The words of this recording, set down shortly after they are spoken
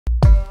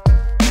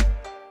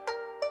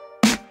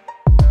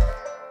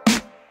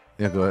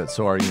Yeah, go ahead.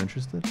 So, are you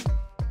interested?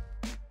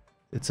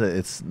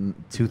 It's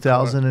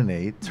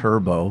 2008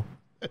 turbo.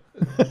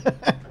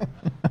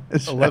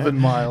 11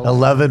 miles.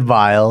 11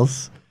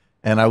 miles.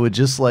 And I would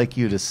just like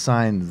you to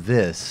sign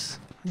this.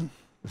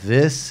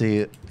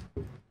 See,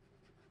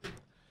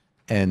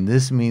 and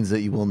this means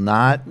that you will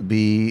not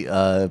be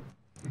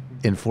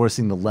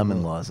enforcing the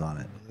lemon laws on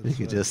it. You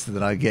could just,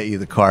 then I'll get you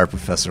the car,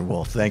 Professor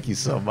Wolff. Thank you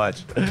so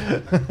much.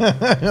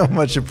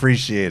 Much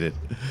appreciated.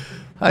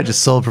 I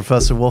just sold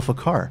Professor Wolff a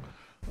car.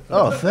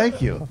 Oh,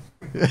 thank you.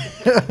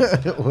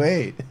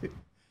 Wait.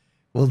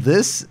 Well,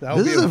 this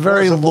is a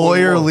very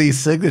lawyerly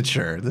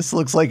signature. This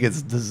looks like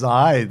it's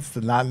designed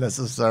to not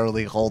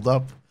necessarily hold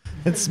up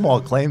in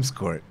small claims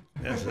court.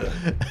 Yes,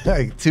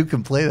 two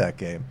can play that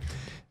game.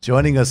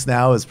 Joining us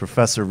now is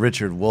Professor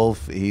Richard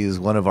Wolff. He's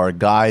one of our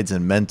guides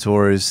and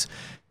mentors.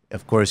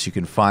 Of course, you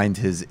can find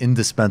his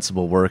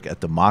indispensable work at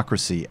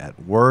Democracy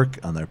at Work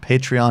on their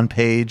Patreon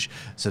page.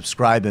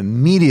 Subscribe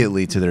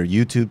immediately to their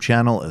YouTube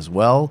channel as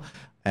well.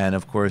 And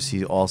of course,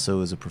 he also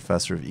is a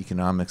professor of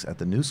economics at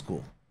the New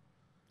School.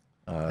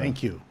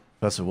 Thank you.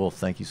 Professor Wolff,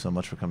 thank you so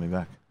much for coming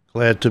back.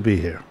 Glad to be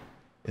here.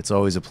 It's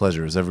always a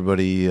pleasure. Is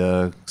everybody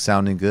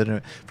sounding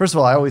good? First of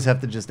all, I always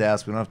have to just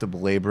ask, we don't have to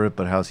belabor it,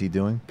 but how's he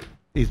doing?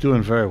 He's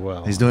doing very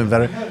well. He's doing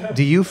better.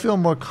 Do you feel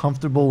more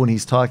comfortable when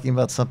he's talking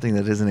about something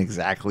that isn't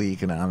exactly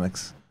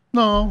economics?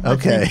 No.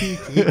 Okay.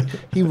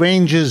 He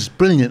ranges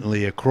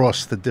brilliantly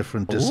across the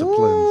different disciplines.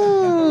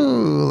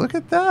 Ooh, look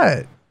at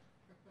that.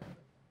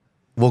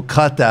 We'll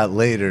cut that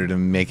later to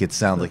make it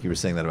sound like you were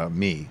saying that about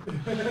me.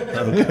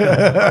 Okay.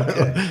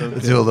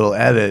 Let's do a little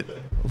edit,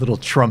 a little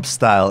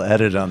Trump-style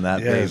edit on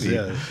that, baby.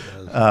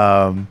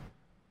 Yes.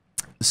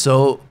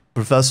 So,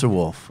 Professor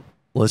Wolff,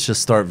 let's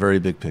just start very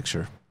big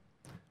picture.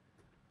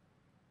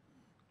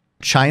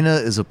 China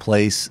is a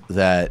place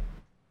that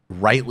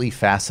rightly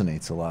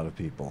fascinates a lot of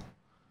people.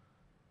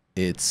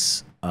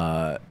 It's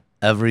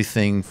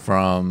everything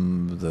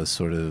from the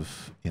sort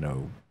of,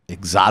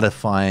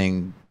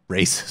 exotifying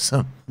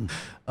racism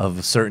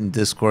of certain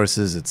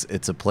discourses.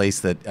 It's a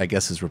place that I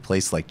guess has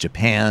replaced like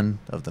Japan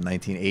of the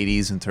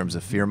 1980s in terms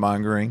of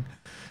fear-mongering.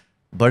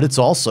 But it's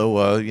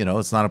also,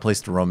 it's not a place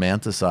to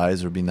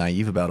romanticize or be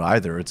naive about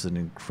either. It's an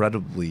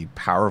incredibly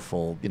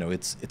powerful,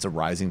 it's a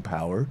rising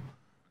power.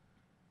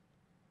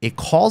 It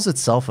calls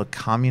itself a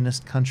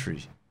communist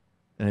country,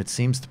 and it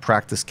seems to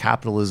practice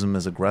capitalism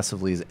as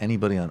aggressively as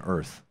anybody on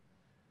earth.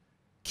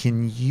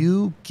 Can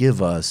you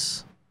give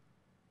us,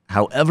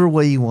 however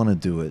way you want to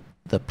do it,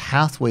 the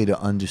pathway to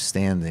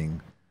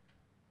understanding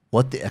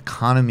what the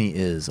economy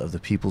is of the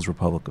People's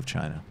Republic of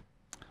China?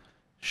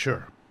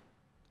 Sure.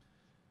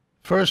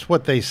 First,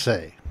 what they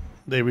say.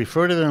 They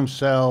refer to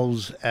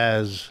themselves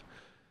as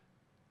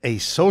a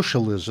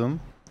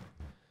socialism,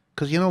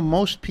 because,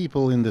 most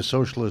people in the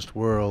socialist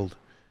world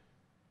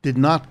did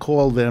not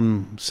call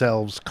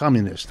themselves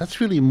communists.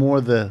 That's really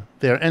more their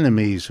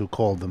enemies who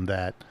called them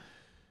that.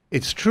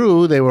 It's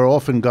true they were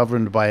often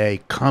governed by a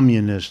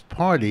communist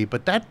party,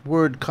 but that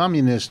word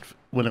communist,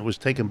 when it was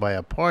taken by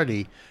a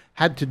party,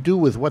 had to do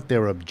with what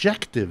their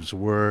objectives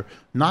were,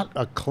 not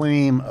a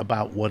claim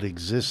about what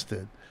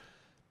existed.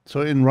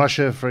 So in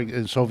Russia,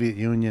 in Soviet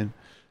Union,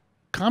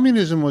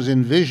 communism was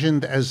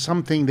envisioned as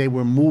something they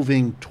were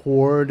moving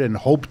toward and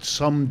hoped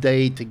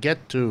someday to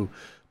get to.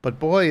 But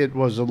boy, it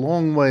was a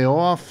long way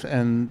off,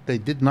 and they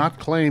did not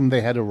claim they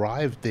had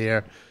arrived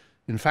there.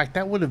 In fact,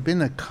 that would have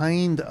been a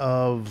kind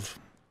of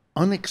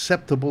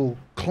unacceptable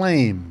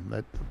claim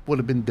that would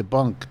have been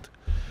debunked.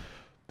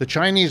 The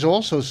Chinese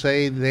also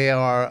say they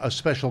are a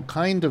special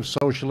kind of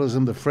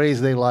socialism. The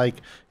phrase they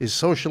like is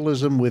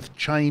socialism with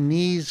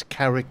Chinese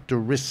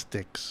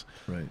characteristics.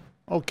 Right.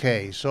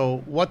 Okay,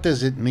 so what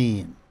does it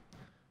mean?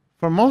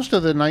 For most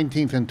of the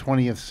 19th and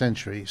 20th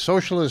century,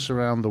 socialists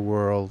around the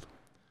world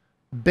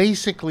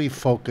basically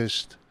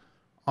focused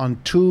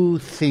on two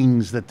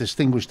things that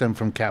distinguished them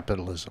from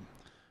capitalism.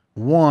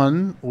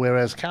 One,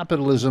 whereas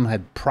capitalism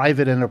had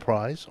private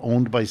enterprise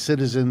owned by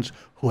citizens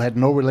who had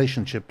no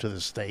relationship to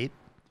the state,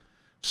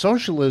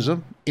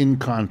 socialism, in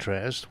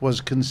contrast, was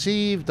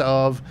conceived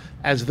of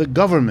as the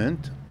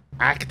government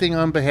acting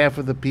on behalf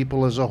of the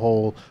people as a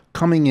whole,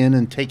 coming in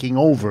and taking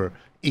over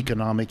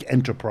economic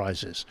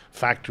enterprises,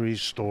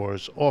 factories,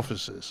 stores,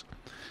 offices.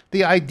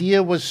 The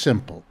idea was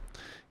simple.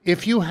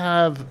 If you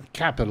have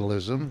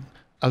capitalism,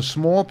 a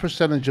small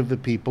percentage of the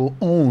people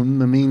own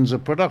the means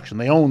of production.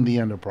 They own the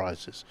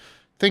enterprises.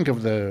 Think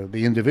of the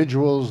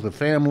individuals, the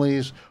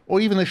families, or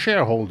even the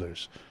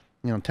shareholders.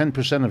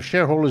 10% of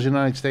shareholders in the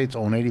United States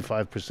own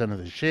 85% of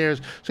the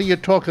shares. So you're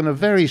talking a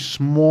very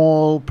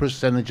small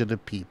percentage of the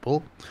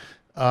people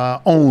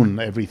own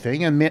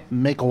everything and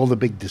make all the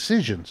big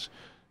decisions.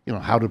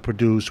 How to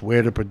produce,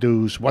 where to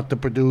produce, what to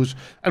produce,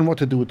 and what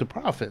to do with the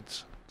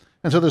profits.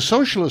 And so the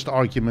socialist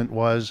argument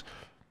was,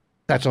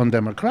 that's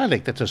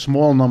undemocratic. That's a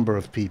small number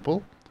of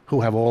people who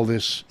have all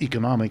this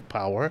economic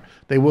power.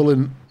 They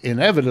will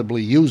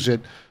inevitably use it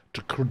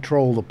to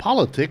control the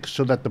politics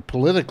so that the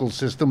political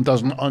system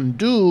doesn't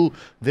undo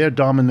their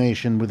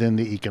domination within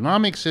the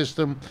economic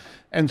system.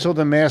 And so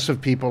the mass of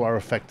people are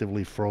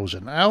effectively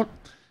frozen out.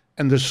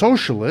 And the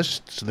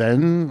socialists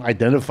then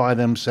identify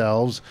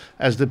themselves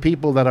as the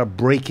people that are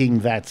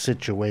breaking that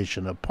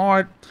situation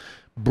apart,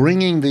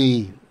 bringing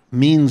the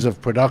means of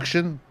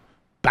production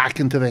back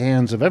into the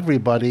hands of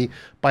everybody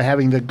by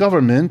having the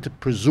government,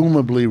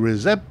 presumably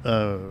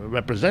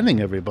representing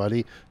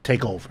everybody,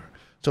 take over.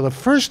 So the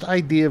first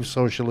idea of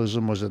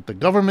socialism was that the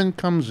government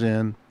comes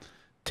in,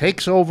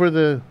 takes over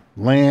the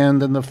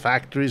land and the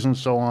factories and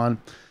so on,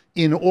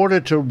 in order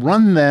to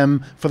run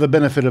them for the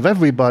benefit of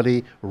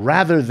everybody,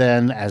 rather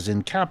than, as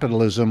in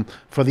capitalism,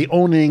 for the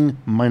owning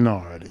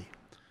minority.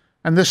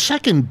 And the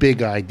second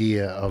big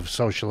idea of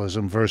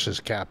socialism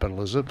versus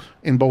capitalism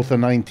in both the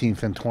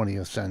 19th and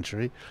 20th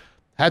century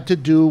had to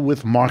do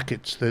with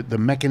markets, the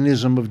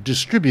mechanism of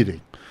distributing.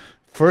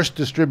 First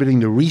distributing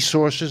the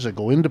resources that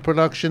go into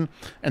production,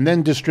 and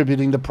then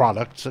distributing the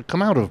products that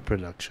come out of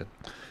production.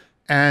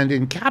 And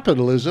in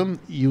capitalism,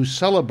 you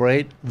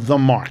celebrate the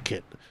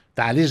market.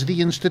 That is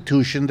the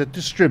institution that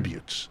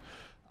distributes.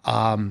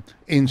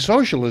 In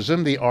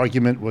socialism, the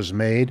argument was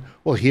made,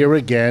 well, here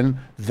again,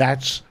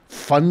 that's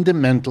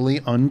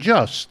fundamentally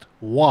unjust.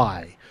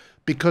 Why?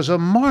 Because a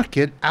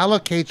market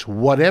allocates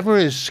whatever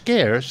is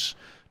scarce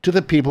to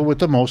the people with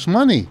the most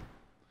money.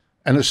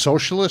 And a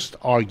socialist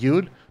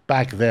argued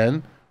back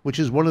then, which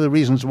is one of the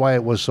reasons why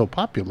it was so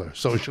popular,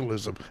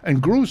 socialism,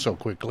 and grew so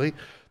quickly,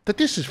 that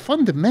this is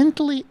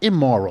fundamentally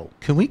immoral.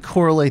 Can we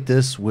correlate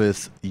this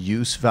with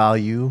use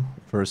value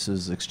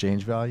versus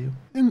exchange value?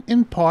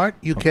 In part,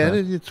 you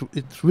can.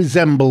 It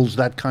resembles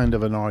that kind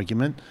of an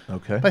argument.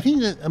 Okay. But I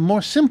think that a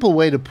more simple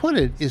way to put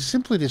it is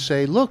simply to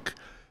say, look,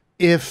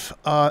 if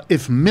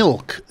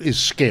milk is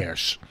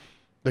scarce,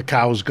 the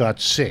cows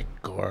got sick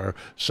or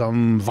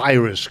some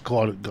virus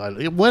got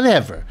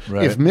whatever.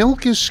 Right. If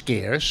milk is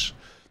scarce,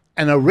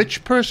 and a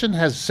rich person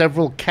has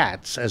several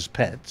cats as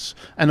pets,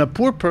 and a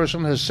poor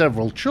person has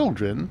several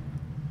children,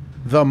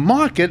 the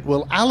market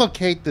will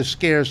allocate the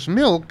scarce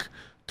milk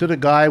to the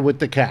guy with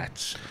the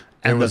cats.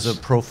 There was a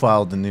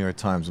profile in the New York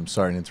Times, I'm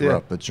sorry to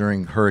interrupt, but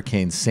during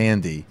Hurricane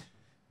Sandy,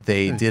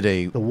 they did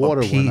the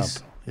water piece. went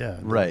up. Yeah,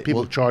 right.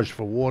 People charged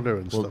for water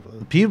and stuff.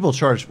 People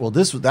charged. Well,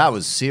 that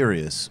was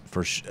serious.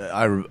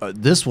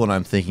 This one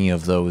I'm thinking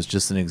of, though, is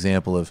just an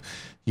example of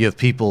you have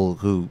people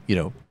who,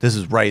 this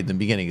is right in the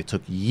beginning. It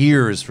took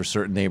years for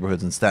certain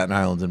neighborhoods in Staten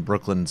Island and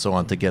Brooklyn and so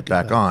on to get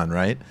back on,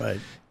 right? Right.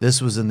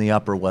 This was in the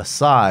Upper West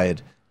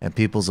Side, and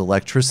people's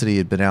electricity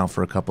had been out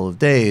for a couple of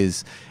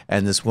days,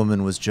 and this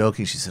woman was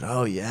joking. She said,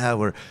 "Oh yeah,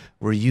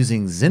 we're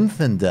using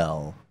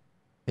Zinfandel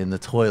in the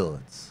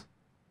toilets."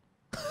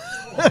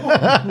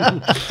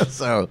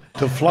 So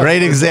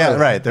great example,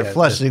 right? They're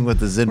flushing with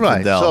the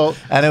Zinfandel,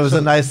 and it was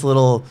a nice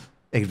little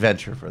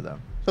adventure for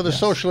them. So the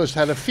socialists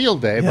had a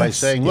field day by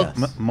saying, look,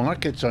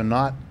 markets are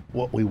not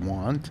what we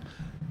want.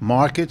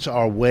 Markets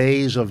are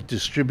ways of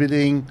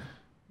distributing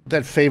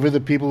that favor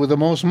the people with the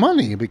most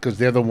money because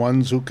they're the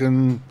ones who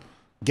can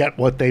get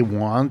what they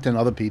want and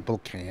other people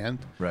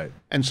can't. Right.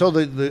 And so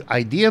the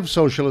idea of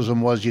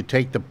socialism was you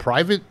take the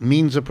private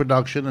means of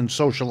production and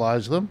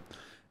socialize them,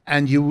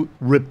 and you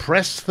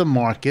repress the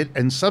market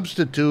and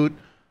substitute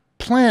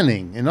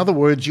planning. In other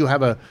words, you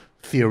have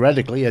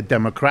theoretically a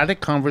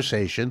democratic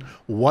conversation.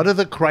 What are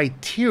the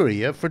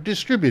criteria for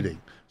distributing?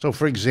 So,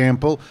 for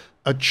example,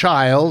 a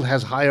child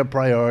has higher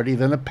priority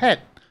than a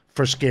pet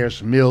for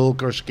scarce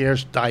milk or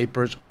scarce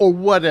diapers or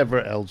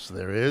whatever else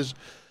there is.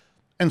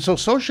 And so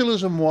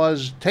socialism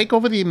was take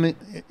over the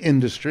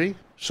industry,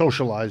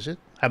 socialize it,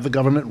 have the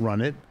government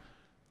run it,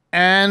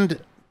 and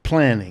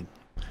planning.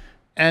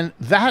 And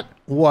that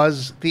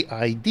was the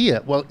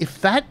idea. Well, if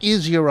that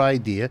is your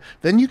idea,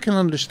 then you can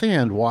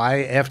understand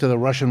why, after the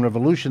Russian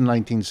Revolution in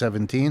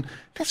 1917,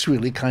 that's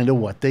really kind of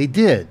what they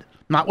did.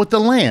 Not with the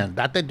land,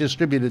 that they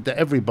distributed to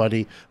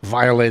everybody,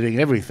 violating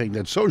everything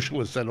that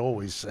socialists had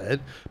always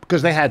said,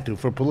 because they had to,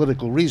 for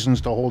political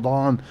reasons, to hold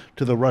on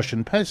to the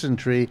Russian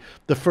peasantry.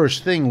 The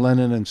first thing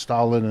Lenin and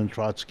Stalin and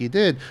Trotsky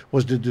did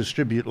was to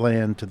distribute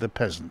land to the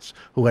peasants,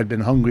 who had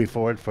been hungry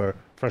for it for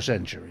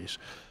centuries.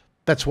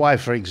 That's why,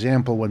 for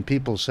example, when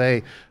people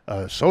say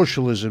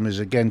socialism is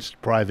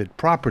against private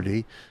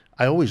property,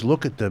 I always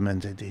look at them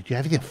and say, do you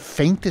have the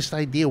faintest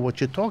idea what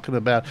you're talking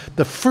about?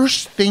 The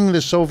first thing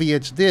the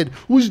Soviets did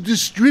was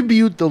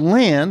distribute the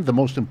land, the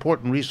most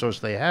important resource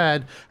they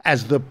had,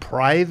 as the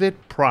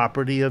private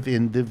property of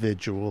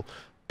individual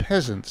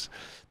peasants.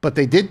 But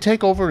they did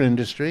take over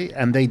industry,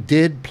 and they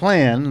did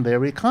plan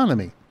their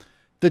economy.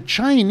 The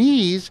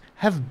Chinese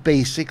have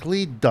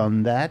basically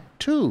done that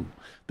too.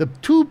 The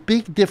two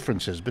big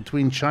differences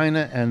between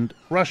China and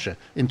Russia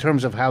in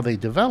terms of how they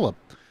developed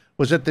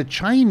was that the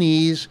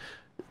Chinese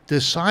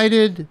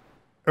decided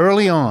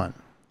early on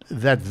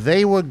that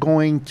they were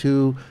going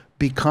to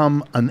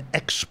become an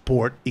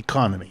export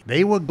economy.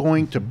 They were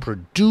going to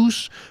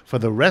produce for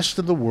the rest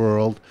of the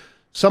world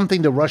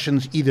something the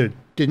Russians either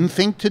didn't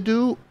think to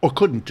do or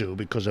couldn't do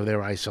because of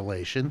their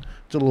isolation.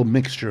 It's a little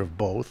mixture of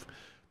both.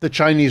 The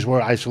Chinese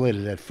were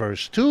isolated at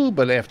first too,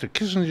 but after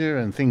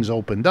Kissinger and things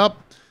opened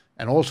up,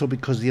 and also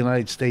because the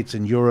United States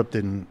and Europe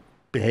didn't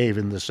behave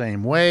in the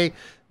same way.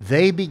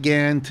 They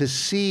began to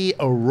see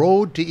a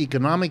road to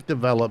economic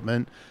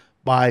development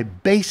by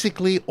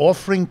basically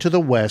offering to the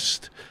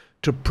West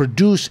to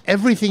produce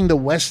everything the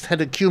West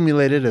had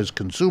accumulated as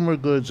consumer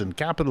goods and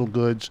capital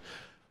goods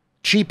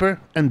cheaper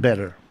and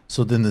better.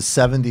 So then the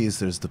 70s,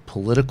 there's the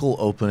political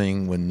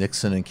opening when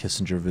Nixon and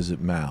Kissinger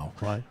visit Mao.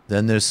 Right.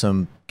 Then there's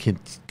some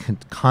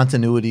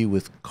continuity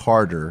with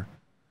Carter.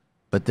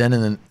 But then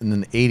in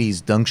the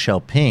 80s, Deng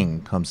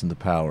Xiaoping comes into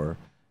power.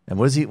 And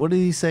what did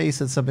he say? He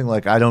said something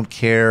like, I don't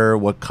care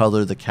what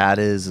color the cat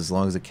is as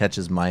long as it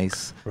catches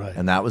mice. Right.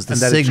 And that was the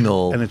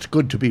signal. And it's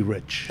good to be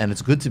rich. And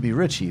it's good to be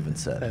rich, he even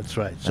said. That's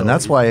right. And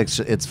that's why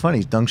it's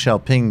funny. Deng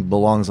Xiaoping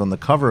belongs on the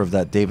cover of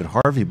that David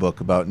Harvey book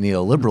about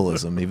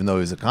neoliberalism, even though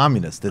he's a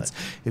communist.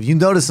 If you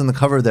notice in the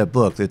cover of that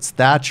book, it's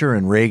Thatcher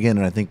and Reagan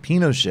and I think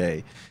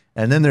Pinochet.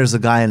 And then there's a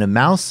guy in a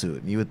mouse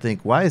suit. And you would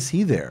think, why is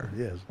he there?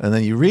 Yes. And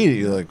then you read it,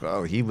 you're like,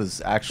 oh, he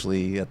was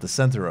actually at the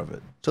center of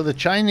it. So the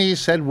Chinese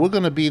said, we're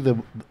going to be the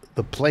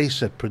place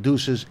that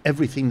produces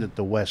everything that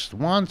the West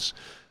wants.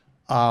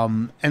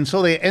 And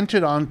so they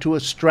entered onto a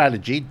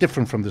strategy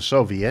different from the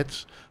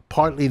Soviets.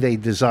 Partly they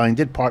designed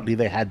it, partly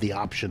they had the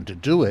option to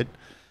do it.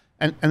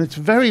 And it's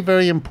very,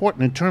 very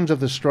important in terms of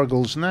the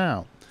struggles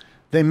now.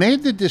 They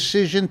made the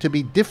decision to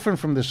be different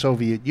from the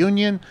Soviet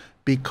Union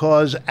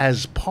because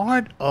as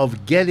part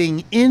of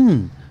getting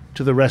in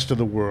to the rest of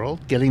the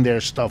world, getting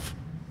their stuff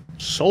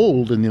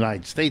sold in the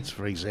United States,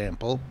 for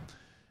example,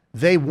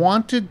 they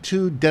wanted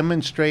to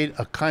demonstrate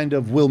a kind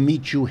of we'll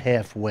meet you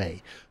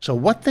halfway. So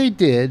what they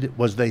did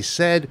was they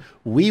said,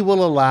 we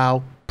will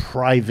allow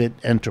private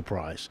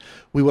enterprise.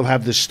 We will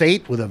have the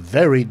state with a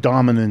very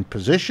dominant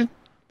position,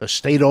 the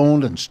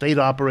state-owned and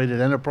state-operated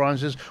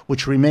enterprises,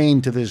 which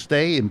remain to this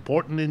day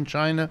important in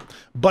China,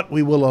 but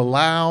we will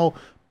allow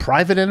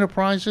private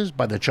enterprises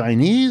by the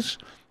Chinese,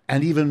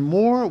 and even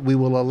more, we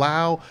will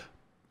allow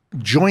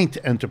joint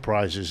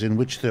enterprises in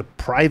which the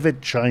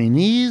private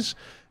Chinese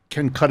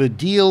can cut a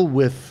deal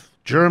with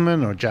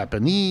German or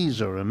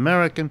Japanese or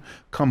American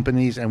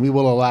companies, and we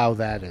will allow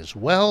that as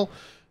well.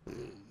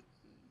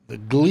 The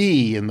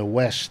glee in the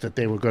West that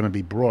they were going to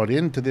be brought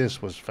into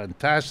this was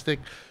fantastic.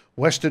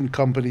 Western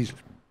companies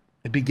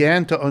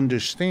began to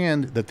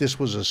understand that this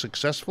was a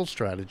successful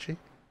strategy.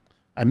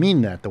 I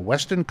mean that. The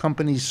Western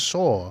companies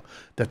saw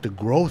that the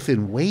growth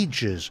in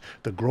wages,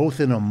 the growth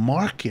in a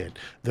market,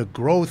 the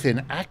growth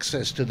in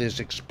access to this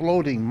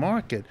exploding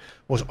market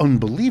was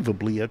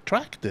unbelievably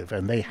attractive,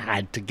 and they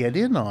had to get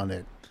in on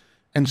it.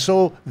 And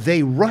so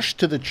they rushed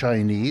to the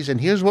Chinese,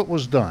 and here's what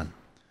was done.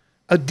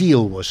 A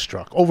deal was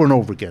struck over and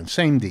over again,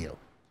 same deal.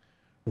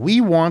 We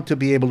want to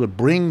be able to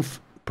bring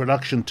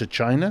production to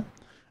China.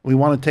 We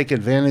want to take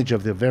advantage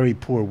of the very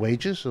poor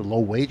wages, the low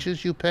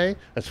wages you pay.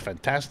 That's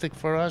fantastic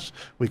for us.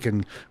 We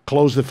can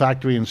close the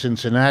factory in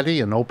Cincinnati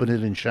and open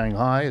it in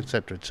Shanghai, et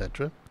cetera, et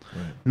cetera.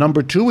 Right.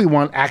 Number two, we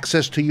want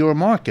access to your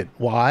market.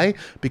 Why?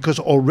 Because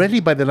already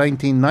by the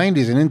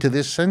 1990s and into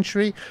this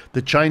century,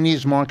 the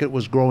Chinese market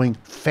was growing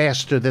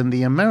faster than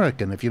the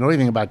American. If you know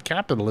anything about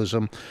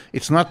capitalism,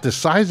 it's not the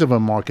size of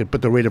a market,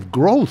 but the rate of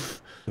growth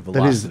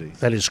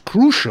that is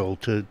crucial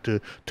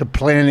to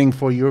planning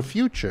for your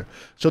future.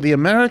 So the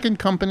American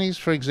companies,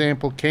 for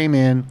example, came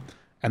in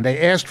and they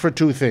asked for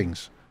two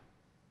things: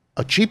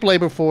 a cheap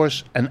labor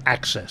force and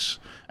access.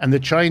 And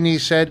the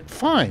Chinese said,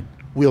 fine,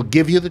 we'll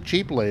give you the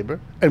cheap labor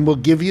and we'll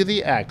give you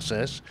the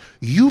access.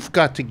 You've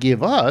got to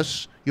give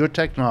us your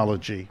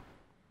technology.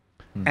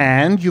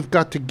 And you've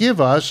got to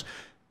give us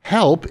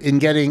help in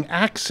getting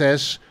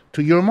access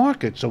to your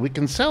market so we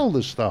can sell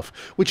this stuff,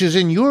 which is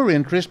in your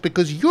interest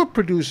because you're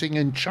producing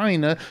in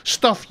China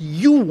stuff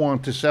you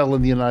want to sell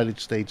in the United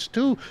States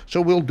too,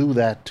 so we'll do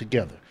that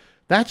together.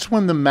 That's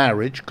when the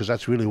marriage, because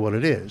that's really what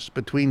it is,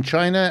 between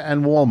China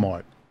and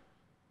Walmart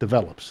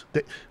develops.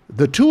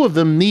 The two of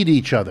them need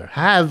each other,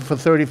 have for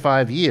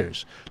 35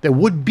 years. There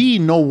would be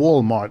no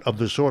Walmart of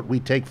the sort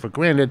we take for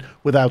granted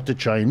without the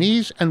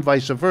Chinese and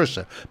vice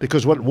versa.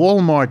 Because what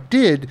Walmart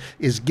did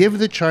is give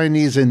the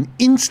Chinese an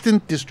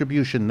instant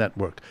distribution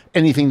network.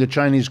 Anything the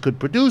Chinese could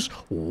produce,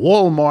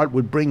 Walmart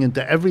would bring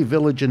into every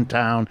village and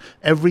town,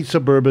 every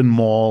suburban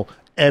mall,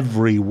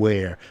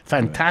 everywhere.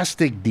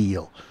 Fantastic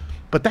deal.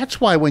 But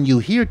that's why when you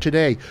hear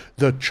today,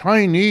 the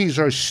Chinese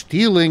are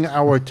stealing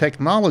our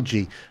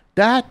technology,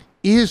 that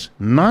is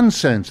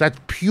nonsense. That's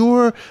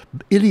pure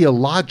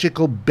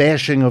ideological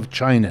bashing of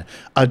China.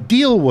 A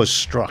deal was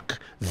struck.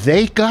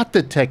 They got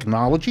the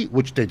technology,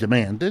 which they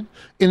demanded,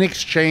 in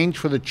exchange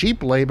for the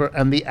cheap labor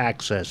and the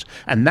access.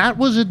 And that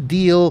was a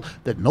deal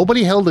that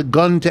nobody held a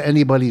gun to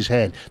anybody's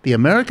head. The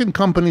American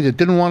company that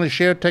didn't want to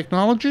share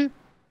technology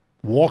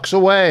walks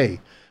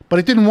away. But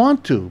it didn't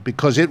want to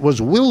because it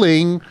was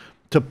willing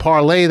to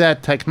parlay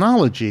that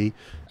technology,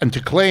 and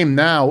to claim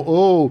now,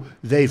 oh,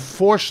 they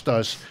forced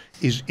us,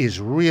 is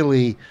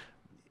really,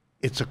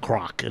 it's a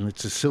crock, and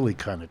it's a silly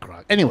kind of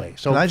crock. Anyway,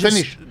 so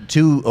finish. Finish,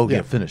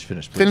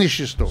 please. Finish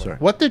your story. Sorry.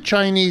 What the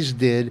Chinese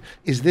did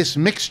is this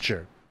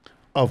mixture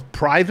of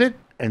private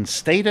and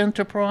state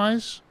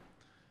enterprise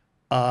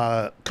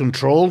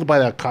controlled by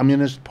the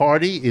Communist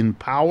Party in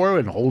power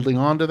and holding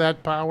on to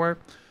that power.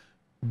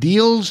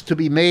 Deals to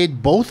be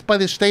made both by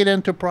the state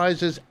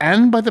enterprises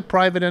and by the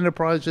private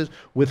enterprises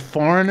with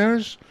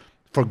foreigners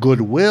for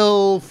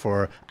goodwill,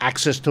 for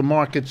access to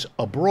markets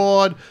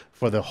abroad,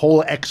 for the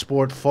whole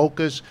export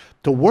focus,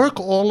 to work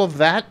all of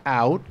that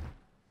out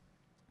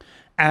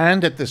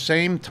and at the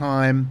same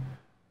time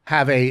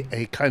have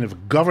a kind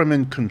of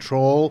government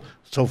control.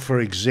 So, for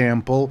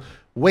example,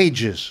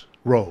 wages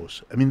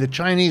rose. I mean, the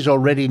Chinese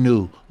already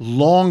knew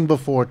long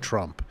before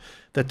Trump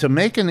that to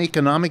make an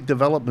economic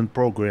development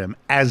program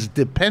as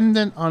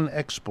dependent on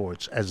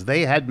exports as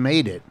they had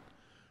made it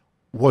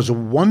was a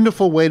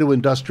wonderful way to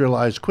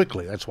industrialize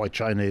quickly. That's why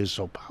China is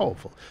so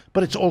powerful.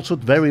 But it's also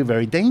very,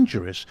 very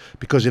dangerous,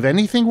 because if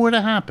anything were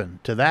to happen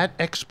to that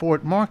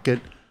export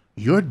market,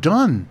 you're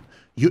done.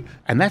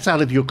 And that's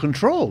out of your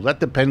control. That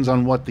depends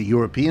on what the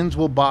Europeans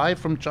will buy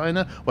from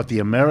China, what the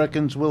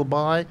Americans will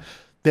buy.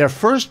 Their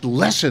first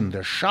lesson,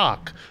 their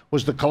shock,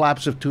 was the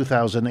collapse of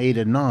 2008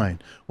 and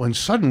 9, when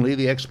suddenly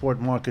the export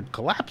market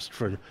collapsed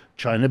for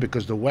China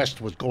because the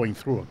West was going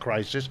through a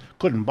crisis,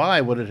 couldn't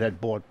buy what it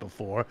had bought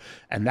before,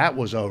 and that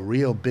was a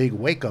real big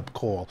wake-up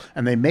call.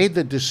 And they made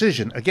the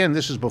decision, again,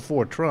 this is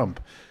before Trump,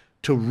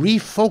 to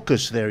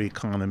refocus their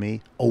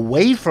economy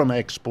away from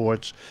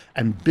exports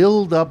and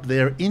build up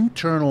their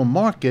internal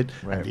market.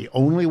 Right. And the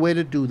only way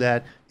to do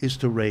that is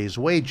to raise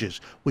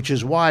wages, which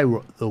is why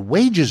the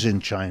wages in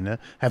China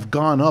have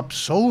gone up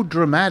so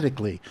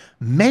dramatically,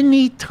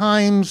 many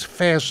times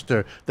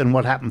faster than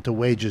what happened to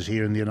wages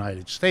here in the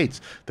United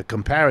States. The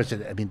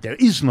comparison, I mean, there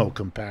is no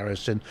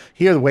comparison.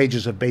 Here, the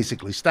wages have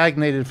basically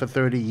stagnated for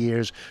 30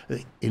 years.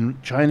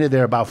 In China,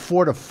 they're about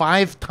 4 to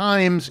 5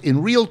 times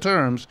in real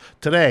terms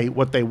today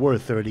what they were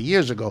 30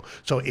 years ago.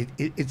 So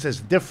it's as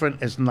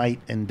different as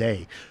night and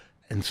day.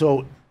 And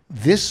so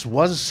this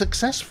was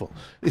successful.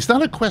 It's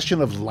not a question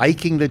of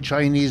liking the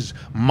Chinese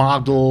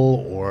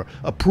model or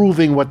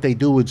approving what they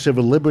do with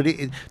civil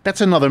liberty. That's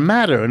another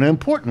matter, an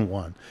important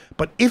one.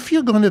 But if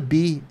you're going to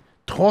be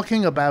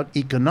talking about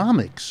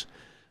economics,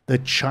 the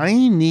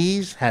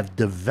Chinese have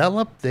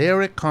developed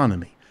their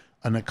economy,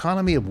 an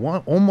economy of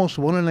almost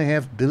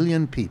 1.5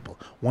 billion people.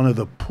 One of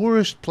the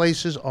poorest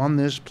places on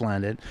this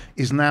planet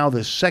is now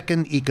the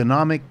second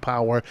economic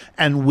power,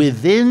 and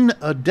within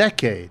a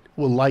decade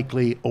will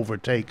likely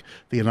overtake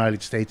the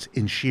United States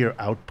in sheer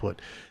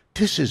output.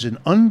 This is an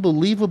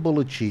unbelievable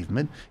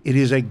achievement. It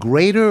is a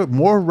greater,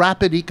 more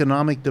rapid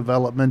economic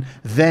development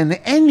than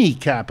any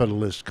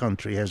capitalist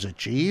country has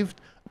achieved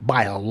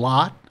by a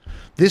lot.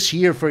 This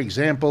year, for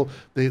example,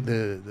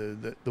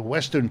 the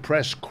Western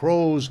press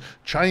crows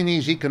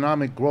Chinese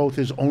economic growth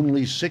is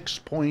only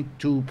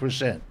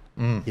 6.2%.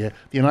 Yeah, the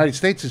United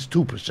States is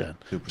 2%.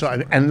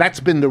 So, and that's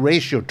been the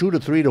ratio, 2 to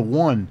 3 to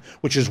 1,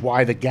 which is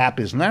why the gap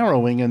is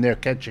narrowing and they're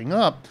catching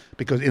up,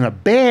 because in a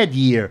bad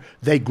year,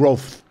 they grow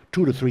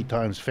 2 to 3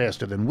 times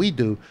faster than we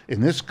do in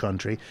this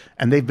country,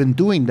 and they've been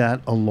doing that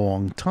a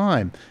long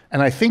time.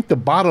 And I think the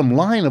bottom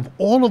line of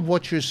all of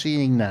what you're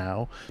seeing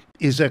now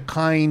is a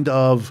kind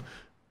of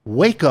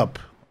wake-up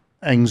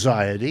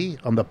anxiety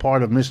on the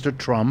part of Mr.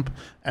 Trump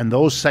and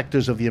those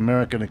sectors of the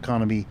American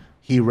economy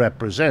he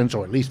represents,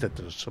 or at least that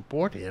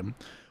support him,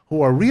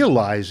 who are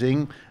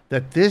realizing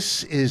that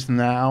this is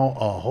now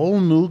a whole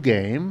new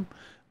game,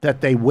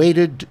 that they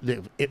waited.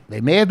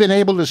 They may have been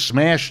able to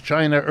smash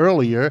China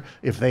earlier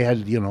if they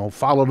had,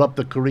 followed up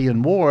the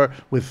Korean War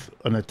with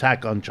an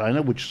attack on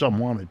China, which some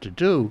wanted to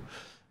do.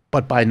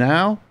 But by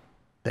now,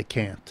 they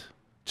can't.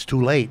 It's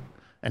too late.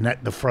 And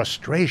that the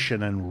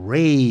frustration and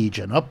rage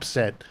and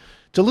upset,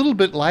 it's a little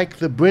bit like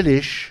the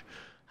British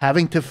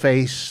having to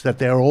face that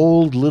their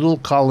old little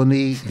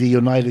colony, the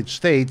United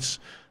States,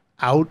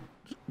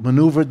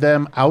 outmaneuvered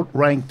them,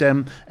 outranked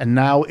them, and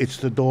now it's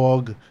the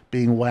dog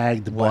being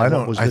wagged by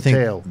what was the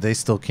tail. I think they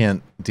still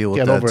can't deal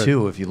with that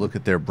too. If you look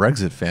at their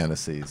Brexit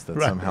fantasies,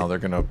 that somehow they're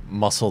going to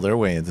muscle their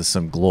way into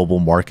some global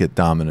market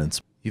dominance.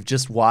 You've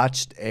just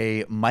watched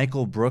a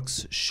Michael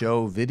Brooks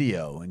show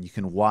video, and you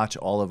can watch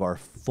all of our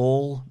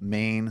full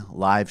main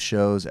live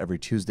shows every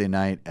Tuesday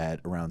night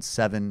at around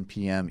 7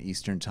 p.m.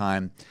 Eastern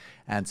Time,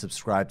 and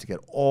subscribe to get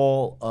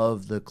all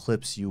of the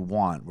clips you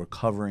want. We're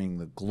covering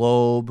the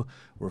globe.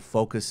 We're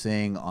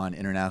focusing on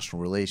international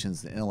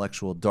relations, the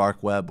intellectual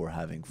dark web. We're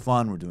having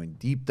fun. We're doing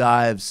deep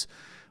dives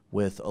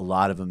with a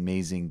lot of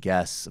amazing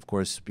guests. Of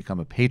course, become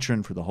a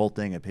patron for the whole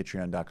thing at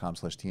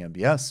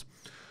patreon.com/TMBS,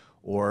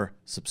 or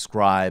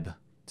subscribe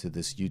to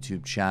this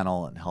YouTube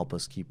channel and help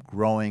us keep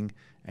growing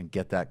and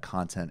get that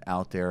content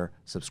out there.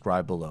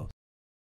 Subscribe below.